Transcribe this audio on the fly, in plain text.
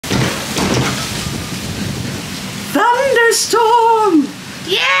thunderstorm!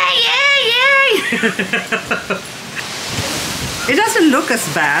 Yay, yay, yay! It doesn't look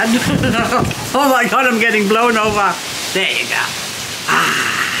as bad. Oh my god, I'm getting blown over. There you go.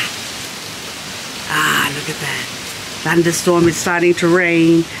 Look at that. Thunderstorm is starting to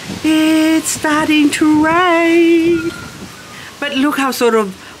rain. It's starting to rain. But look how sort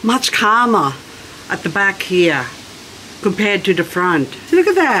of much calmer at the back here compared to the front. Look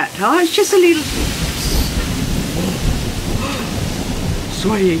at that. Oh, it's just a little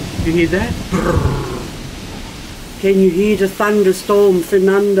swaying. You hear that? Can you hear the thunderstorm,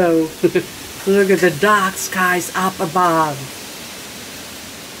 Fernando? Look at the dark skies up above.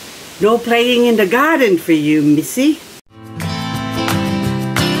 No playing in the garden for you, Missy.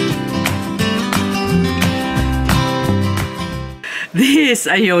 These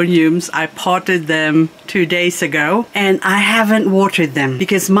Aeoniums, I potted them 2 days ago and I haven't watered them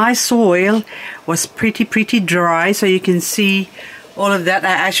because my soil was pretty dry, so you can see all of that.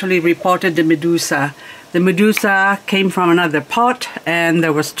 I actually repotted the Medusa. The Medusa came from another pot and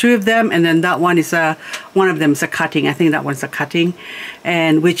there was 2 of them, and then that one is one of them is a cutting. I think that one's a cutting,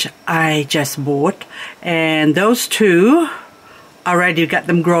 and which I just bought. And those 2 already got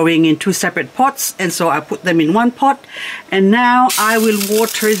them growing in 2 separate pots, and so I put them in one pot, and now I will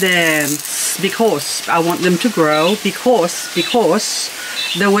water them because I want them to grow, because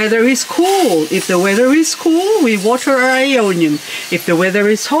the weather is cool. If the weather is cool, we water our Aeonium. If the weather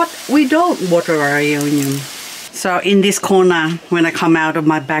is hot, we don't water our Aeonium. So in this corner, when I come out of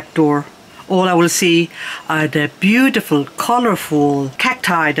my back door, all I will see are the beautiful, colorful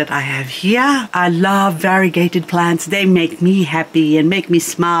cacti that I have here. I love variegated plants. They make me happy and make me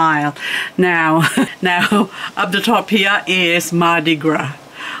smile. Now up the top here is Mardi Gras.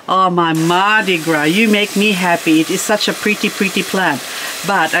 Oh, my Mardi Gras, you make me happy. It is such a pretty plant.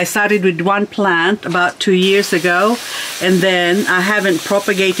 But I started with one plant about 2 years ago, and then I haven't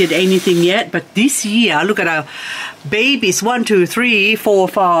propagated anything yet. But this year, look at our babies, 1, 2, 3, 4,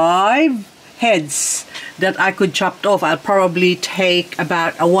 5 heads that I could chop off. I'll probably take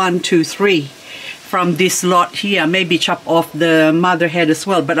about a 1, 2, 3 from this lot here. Maybe chop off the mother head as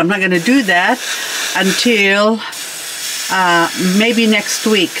well, but I'm not going to do that until maybe next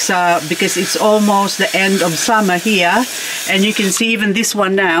week, so because it's almost the end of summer here. And you can see even this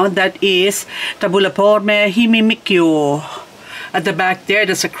one now, that is Tabulaporme himimikyo. At the back there,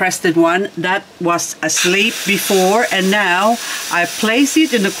 there's a crested one that was asleep before, and now I place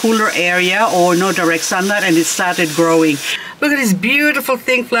it in a cooler area or no direct sunlight, and it started growing. Look at this beautiful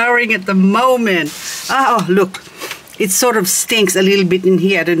thing flowering at the moment. Oh, look. It sort of stinks a little bit in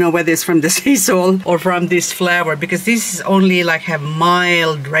here. I don't know whether it's from the sisal or from this flower, because this is only like a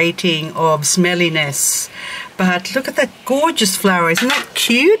mild rating of smelliness. But look at that gorgeous flower. Isn't that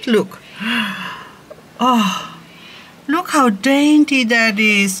cute? Look. Oh, look how dainty that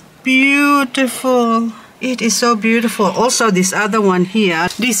is. Beautiful. It is so beautiful. Also, this other one here.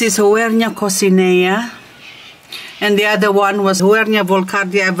 This is Huernia coccinea. And the other one was Huernia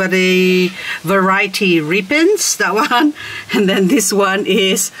volcardia variety ripens, that one. And then this one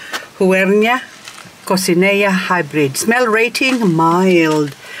is Huernia coccinea hybrid. Smell rating,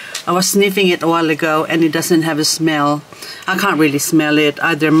 mild. I was sniffing it a while ago and it doesn't have a smell. I can't really smell it.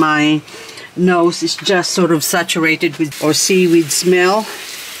 Either my nose is just sort of saturated with or seaweed smell.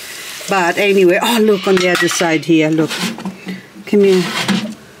 But anyway, oh, look on the other side here. Look. Come here.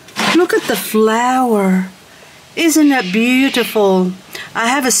 Look at the flower. Isn't that beautiful? I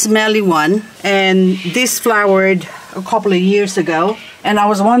have a smelly one, and this flowered a couple of years ago, and I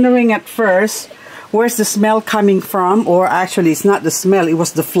was wondering at first, where's the smell coming from? Or actually, it's not the smell, it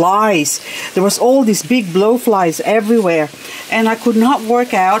was the flies. There was all these big blowflies everywhere, and I could not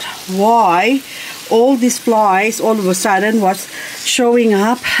work out why all these flies all of a sudden was showing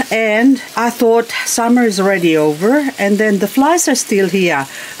up. And I thought summer is already over, and then the flies are still here.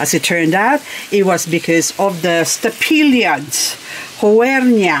 As it turned out, it was because of the stapeliads,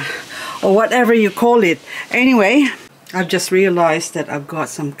 Huernia, or whatever you call it. Anyway, I've just realized that I've got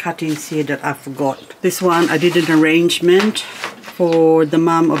some cuttings here that I forgot. This one I did an arrangement for the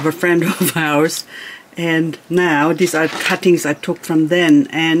mom of a friend of ours, and now these are cuttings I took from then,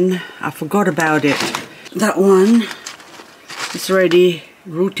 and I forgot about it. That one is already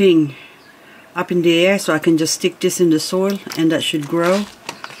rooting up in the air, so I can just stick this in the soil and that should grow.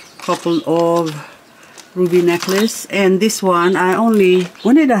 Couple of ruby necklace. And this one I only,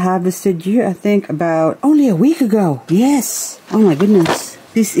 when did I harvested you? I think about only a week ago. Yes. Oh my goodness.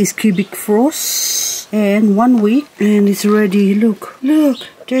 This is cubic frost, and 1 week, and it's ready. Look,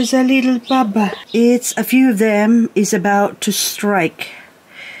 there's a little baba. It's a few of them is about to strike,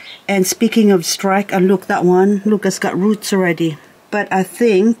 And speaking of strike, and look, that one, look, it's got roots already. But I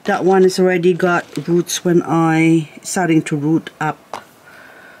think that one has already got roots when I starting to root up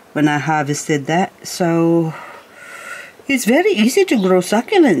when I harvested that. So it's very easy to grow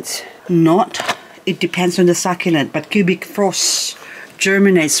succulents. Not, it depends on the succulent, but cubic frost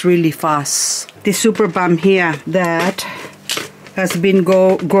germinates really fast. This super bum here that has been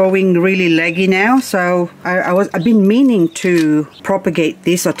growing really leggy now, so I've been meaning to propagate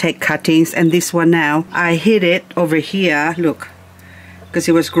this or take cuttings, and this one now I hid it over here, look, because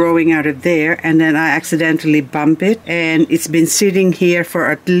it was growing out of there, and then I accidentally bumped it, and it's been sitting here for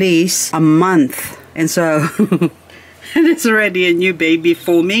at least a month, and so and it's already a new baby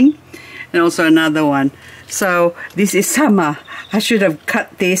forming, and also another one. So this is summer. I should have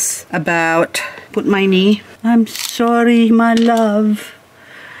cut this about, put my knee. I'm sorry, my love,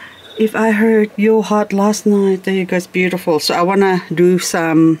 if I hurt your heart last night. There you go, it's beautiful. So I want to do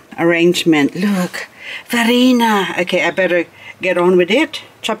some arrangement. Look, Farina. Okay, I better get on with it.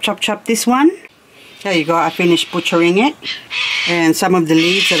 Chop, chop, chop this one. There you go, I finished butchering it. And some of the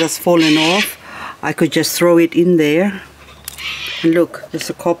leaves that has fallen off, I could just throw it in there. And look, there's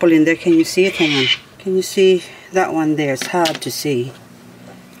a couple in there. Can you see it? Hang on. Can you see that one there? It's hard to see,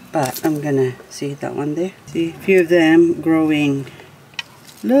 but I'm gonna see that one there. See a few of them growing.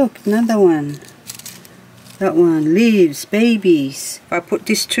 Look, another one. That one, leaves, babies. If I put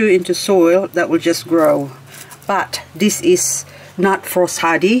these two into soil, that will just grow. But this is not frost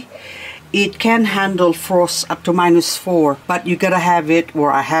hardy. It can handle frost up to -4, but you gotta have it,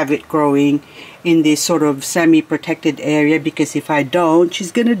 or I have it growing in this sort of semi-protected area, because if I don't,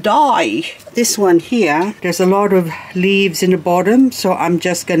 she's gonna die. This one here, there's a lot of leaves in the bottom, so I'm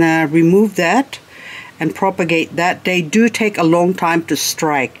just gonna remove that and propagate that. They do take a long time to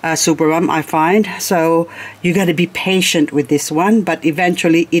strike, superbum, I find, so you gotta be patient with this one, but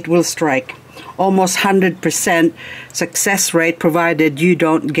eventually it will strike. Almost 100% success rate, provided you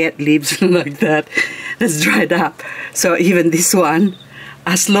don't get leaves like that that's dried up. So even this one,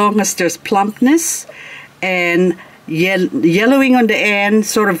 as long as there's plumpness and yellowing on the end,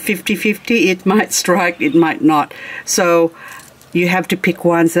 sort of 50-50, it might strike, it might not. So you have to pick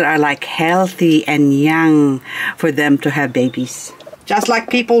ones that are like healthy and young for them to have babies. Just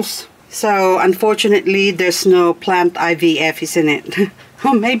like people's. So unfortunately, there's no plant IVF, isn't it?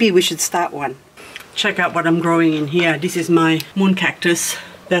 Oh, maybe we should start one. Check out what I'm growing in here. This is my moon cactus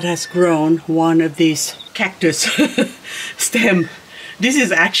that has grown one of these cactus stem. This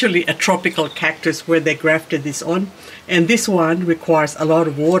is actually a tropical cactus where they grafted this on, and this one requires a lot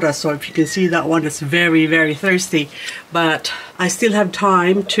of water. So if you can see, that one is very, very thirsty, but I still have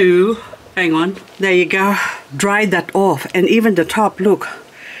time to, hang on, there you go, dry that off. And even the top, look,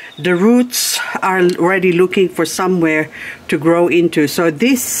 the roots are already looking for somewhere to grow into. So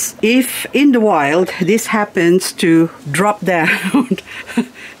this, if in the wild this happens to drop down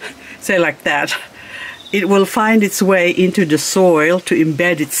say like that, it will find its way into the soil to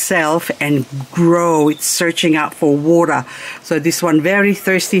embed itself and grow. It's searching out for water. So this one, very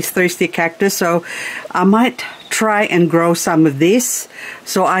thirsty cactus. So I might try and grow some of this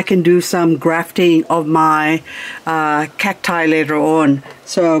so I can do some grafting of my cacti later on.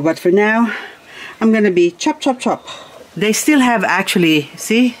 So, but for now, I'm gonna be chop, chop, chop. They still have, actually,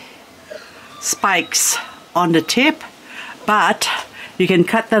 see, spikes on the tip, but you can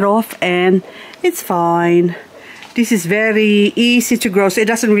cut that off and it's fine. This is very easy to grow, so it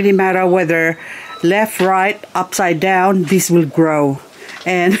doesn't really matter whether left, right, upside down, this will grow.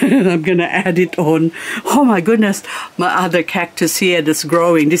 And I'm gonna add it on. Oh my goodness, my other cactus here that's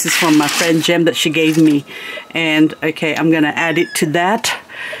growing. This is from my friend Jem that she gave me. And okay, I'm gonna add it to that.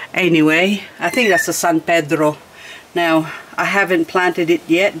 Anyway, I think that's a San Pedro. Now, I haven't planted it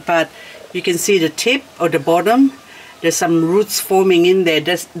yet, but you can see the tip or the bottom. There's some roots forming in there.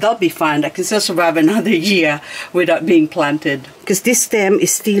 They'll be fine. I can still survive another year without being planted. Because this stem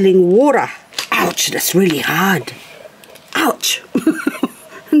is stealing water. Ouch, that's really hard. Ouch.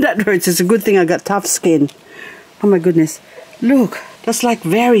 That hurts. It's a good thing I got tough skin. Oh my goodness. Look, that's like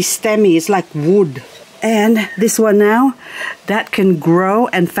very stemmy. It's like wood. And this one now, that can grow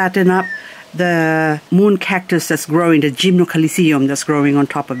and fatten up the moon cactus that's growing, the Gymnocalycium that's growing on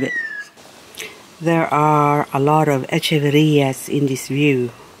top of it. There are a lot of Echeverias in this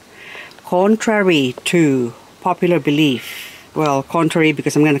view. Contrary to popular belief, well, contrary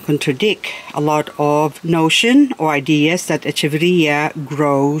because I'm going to contradict a lot of notion or ideas that Echeveria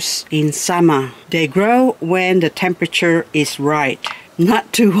grows in summer. They grow when the temperature is right.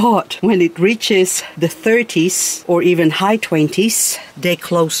 Not too hot. When it reaches the 30s or even high 20s, they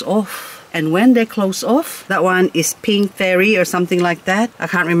close off. And when they close off, that one is Pink Fairy or something like that. I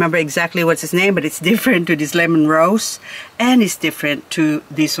can't remember exactly what's his name, but it's different to this Lemon Rose. And it's different to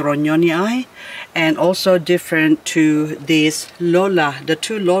this Rognonii. And also different to this Lola. The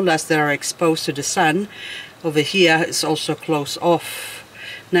two Lolas that are exposed to the sun over here is also closed off.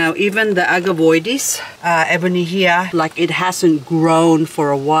 Now even the Agavoides, ebony here, like it hasn't grown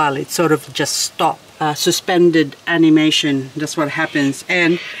for a while. It sort of just stopped. Suspended animation, that's what happens.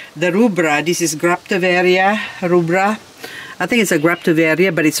 And the rubra, this is Graptoveria rubra. I think it's a Graptoveria,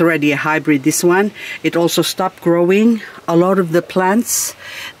 but it's already a hybrid, this one. It also stopped growing a lot of the plants.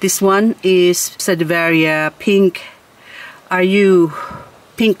 This one is Echeveria pink. Are you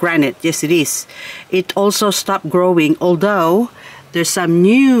pink granite? Yes, it is. It also stopped growing, although there's some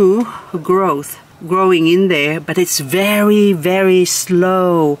new growth growing in there, but it's very, very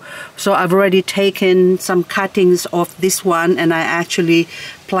slow. So I've already taken some cuttings off this one, and I actually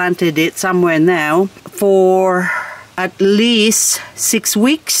planted it somewhere now for at least 6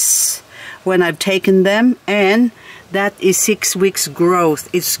 weeks when I've taken them, and that is 6 weeks growth.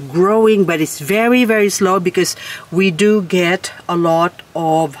 It's growing, but it's very, very slow because we do get a lot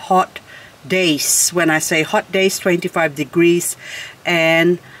of hot days. When I say hot days, 25 degrees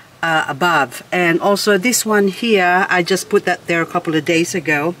and above. And also this one here, I just put that there a couple of days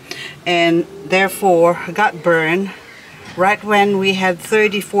ago, and therefore got burned right when we had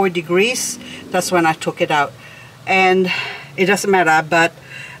 34 degrees. That's when I took it out. And it doesn't matter, but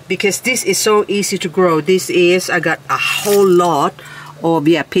because this is so easy to grow, this is, I got a whole lot of,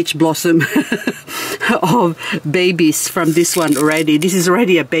 yeah, peach blossom of babies from this one already. This is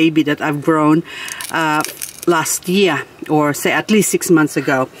already a baby that I've grown last year, or say at least 6 months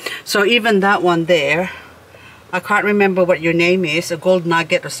ago. So even that one there, I can't remember what your name is, a gold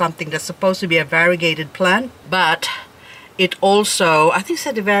nugget or something, that's supposed to be a variegated plant, but it also, I think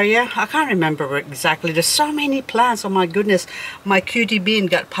Echeveria, I can't remember exactly. There's so many plants, oh my goodness. My cutie bean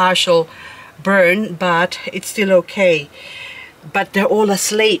got partial burn, but it's still okay. But they're all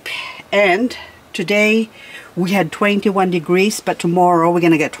asleep. And today we had 21 degrees, but tomorrow we're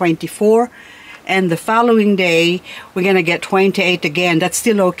gonna get 24. And the following day we're gonna get 28 again. That's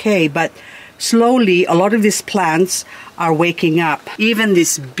still okay, but slowly a lot of these plants are waking up. Even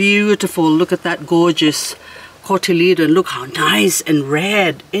this beautiful, look at that gorgeous cotyledon. Look how nice and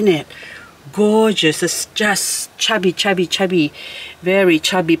red in it. Gorgeous. It's just chubby, chubby, chubby, very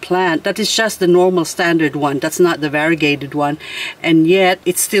chubby plant. That is just the normal standard one. That's not the variegated one, and yet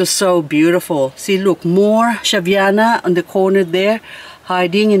it's still so beautiful. See, look, more Shaviana on the corner there,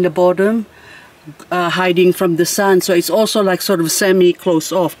 hiding in the bottom, hiding from the sun. So it's also like sort of semi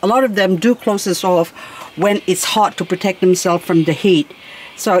close off. A lot of them do close this off when it's hot to protect themselves from the heat.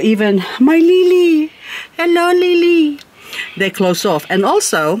 So even my lily, hello lily, they close off. And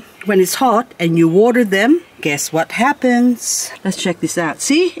also when it's hot and you water them, guess what happens? Let's check this out.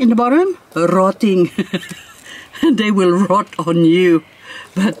 See in the bottom, rotting. They will rot on you.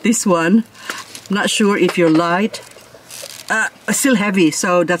 But this one, not sure if you're light, still heavy,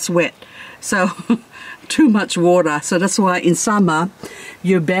 so that's wet. So too much water. So that's why in summer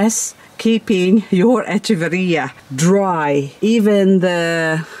you're best keeping your Echeveria dry, even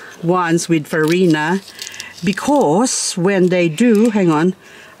the ones with farina, because when they do, hang on,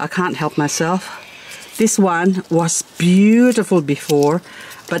 I can't help myself. This one was beautiful before,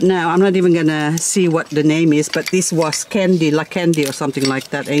 but now I'm not even gonna see what the name is, but this was candy, La Candy or something like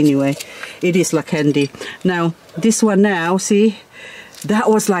that. Anyway, it is La Candy. Now this one now, see,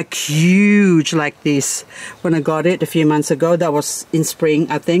 that was like huge like this when I got it a few months ago. That was in spring,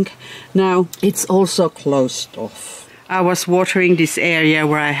 I think. Now it's also closed off. I was watering this area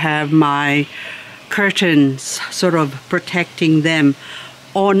where I have my curtains, sort of protecting them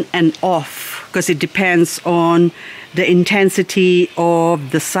on and off, because it depends on the intensity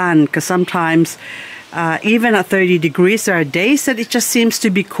of the sun, because sometimes even at 30 degrees there are days that it just seems to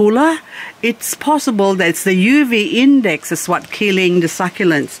be cooler. It's possible that it's the UV index is what killing the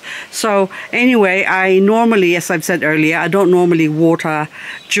succulents. So anyway, I normally, as I've said earlier, I don't normally water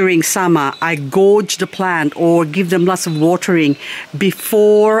during summer. I gorge the plant or give them lots of watering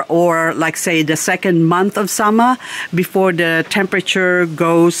before, or like say the second month of summer, before the temperature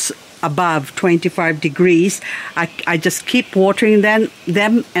goes above 25 degrees. I just keep watering them,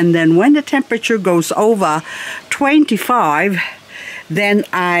 and then when the temperature goes over 25, then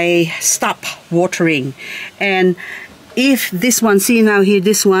I stop watering. And if this one, see now here,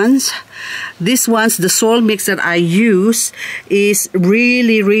 this one's, the soil mix that I use is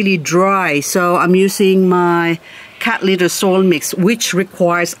really, really dry. So I'm using my cat litter soil mix, which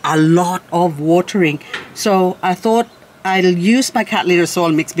requires a lot of watering. So I thought I'll use my cat litter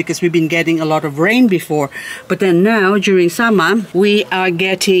soil mix because we've been getting a lot of rain before. But then now, during summer, we are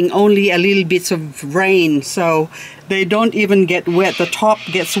getting only a little bits of rain. So they don't even get wet. The top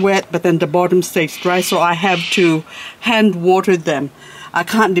gets wet, but then the bottom stays dry. So I have to hand water them. I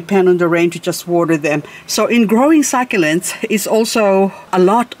can't depend on the rain to just water them. So in growing succulents, it's also a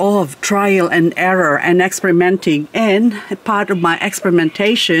lot of trial and error and experimenting. And part of my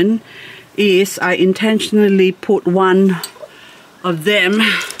experimentation is I intentionally put one of them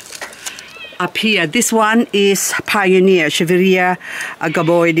up here. This one is Pioneer, Echeveria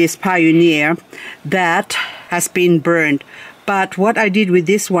Dormancy Pioneer, that has been burned. But what I did with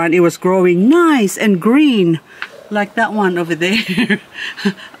this one, it was growing nice and green, like that one over there.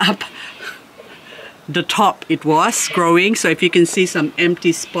 Up the top it was growing. So if you can see some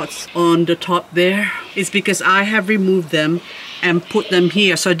empty spots on the top there, it's because I have removed them and put them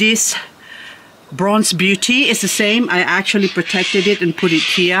here. So this Bronze Beauty is the same. I actually protected it and put it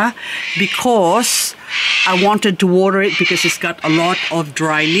here because I wanted to water it because it's got a lot of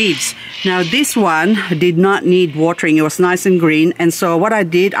dry leaves. Now this one did not need watering. It was nice and green, and so what I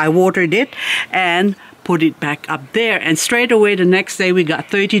did, I watered it and put it back up there, and straight away the next day we got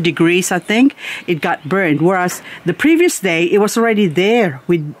 30 degrees, I think. It got burned, whereas the previous day it was already there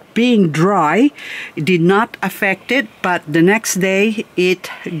with being dry. It did not affect it, but the next day it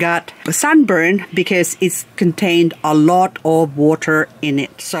got sunburned because it's contained a lot of water in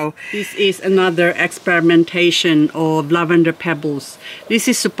it. So this is another experimentation of lavender pebbles. This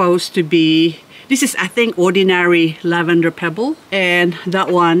is supposed to be, this is I think ordinary lavender pebble, and that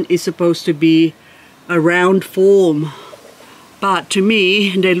one is supposed to be a round form, but to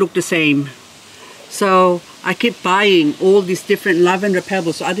me they look the same. So I keep buying all these different lavender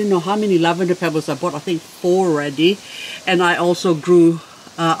pebbles. So I didn't know how many lavender pebbles I bought. I think 4 already. And I also grew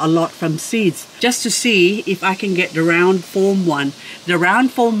a lot from seeds just to see if I can get the round form one. The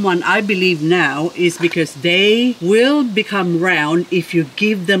round form one, I believe now, is because they will become round if you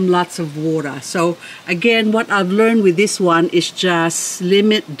give them lots of water. So again, what I've learned with this one is just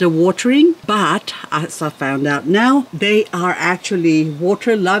limit the watering. But as I found out now, they are actually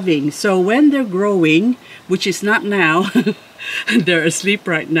water loving. So when they're growing, which is not now, they're asleep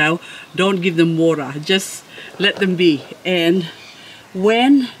right now, don't give them water. Just let them be. And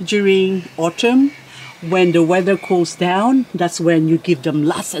when during autumn, when the weather cools down, that's when you give them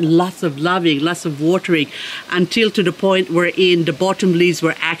lots and lots of loving, lots of watering, until to the point wherein the bottom leaves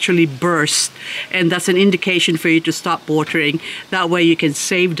will actually burst. And that's an indication for you to stop watering. That way you can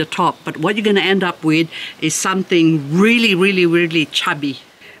save the top. But what you're going to end up with is something really, really, really chubby.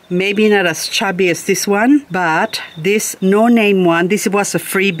 Maybe not as chubby as this one, but this no-name one, this was a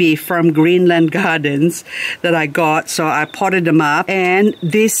freebie from Greenland Gardens that I got, so I potted them up. And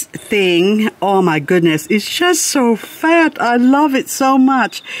this thing, oh my goodness, it's just so fat. I love it so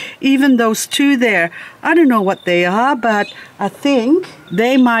much. Even those two there, I don't know what they are, but I think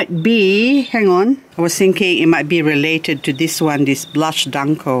they might be, hang on, I was thinking it might be related to this one, this blush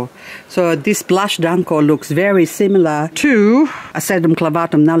danko. So this blush danko looks very similar to Sedum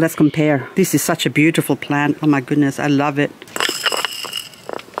clavatum. Now let's compare. This is such a beautiful plant. Oh my goodness, I love it.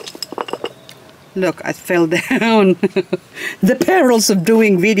 Look, I fell down. The perils of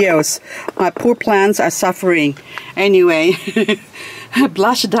doing videos. My poor plants are suffering. Anyway,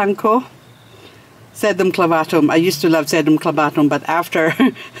 blush danko. Sedum clavatum. I used to love Sedum clavatum, but after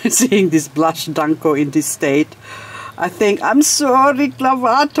seeing this blush danko in this state, I think, I'm sorry,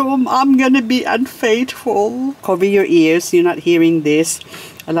 clavatum, I'm gonna be unfaithful. Cover your ears, you're not hearing this.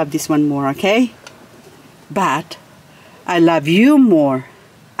 I love this one more, okay? But I love you more.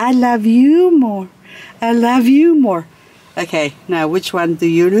 I love you more. I love you more. Okay, now which one do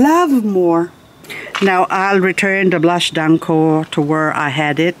you love more? Now I'll return the blush danko to where I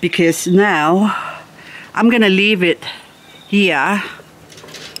had it, because now I'm gonna leave it here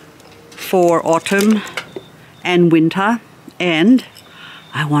for autumn and winter, and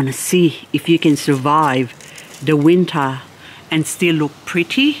I want to see if you can survive the winter and still look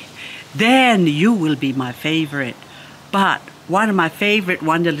pretty. Then you will be my favorite. But one of my favorite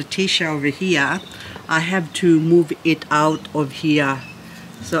one, the Letitia over here, I have to move it out of here.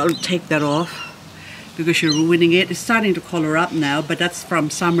 So I'll take that off because you're ruining it. It's starting to color up now, but that's from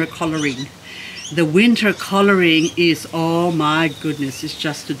summer coloring. The winter coloring is, oh my goodness, it's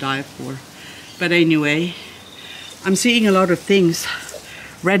just to die for. But anyway, I'm seeing a lot of things.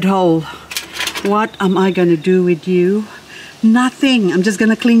 Red hole. What am I going to do with you? Nothing. I'm just going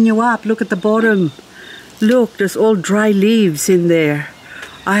to clean you up. Look at the bottom. Look, there's all dry leaves in there.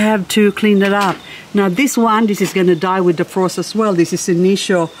 I have to clean it up. Now this one, this is going to die with the frost as well. This is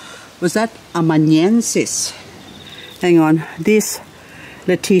Initio, was that Amaniensis? Hang on, this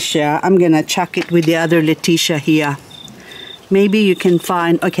Letitia, I'm gonna chuck it with the other Letitia here. Maybe you can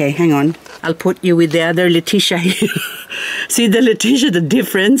find, okay, hang on. I'll put you with the other Letitia here. See the Letitia, the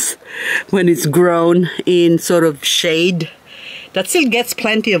difference when it's grown in sort of shade. That still gets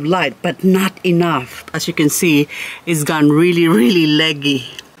plenty of light, but not enough. As you can see, it's gone really, really leggy.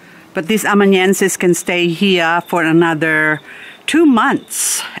 But these Amanuensis can stay here for another 2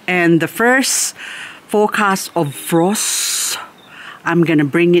 months. And the first forecast of frost, I'm gonna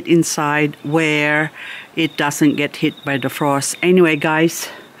bring it inside where it doesn't get hit by the frost. Anyway, guys,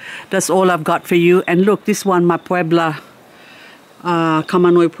 that's all I've got for you. And look, this one, my Puebla,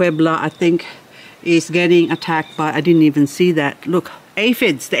 Kamanoy Puebla, I think is getting attacked by, I didn't even see that. Look,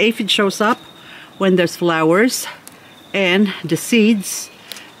 aphids. The aphid shows up when there's flowers. And the seeds,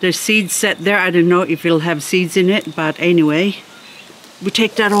 there's seeds set there. I don't know if it'll have seeds in it, but anyway, we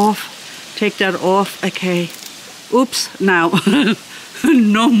take that off. Take that off. Okay. Oops, now.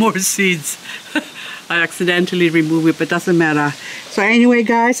 No more seeds. I accidentally removed it, but doesn't matter. So anyway,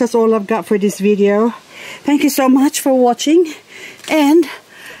 guys, that's all I've got for this video. Thank you so much for watching, and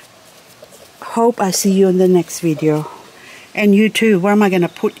hope I see you in the next video. And you too. Where am I gonna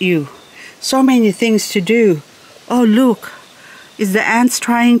put you? So many things to do. Oh, look. Is the ants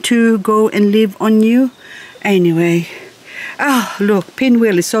trying to go and live on you? Anyway. Oh, look.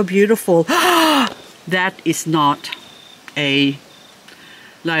 Pinwheel is so beautiful. That is not a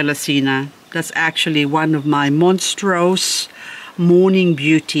Lilacina. That's actually one of my monstrous morning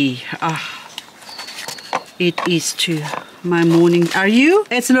beauty. It is too. My morning. Are you?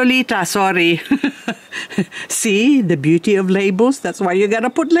 It's Lolita, sorry. See the beauty of labels? That's why you gotta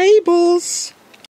put labels.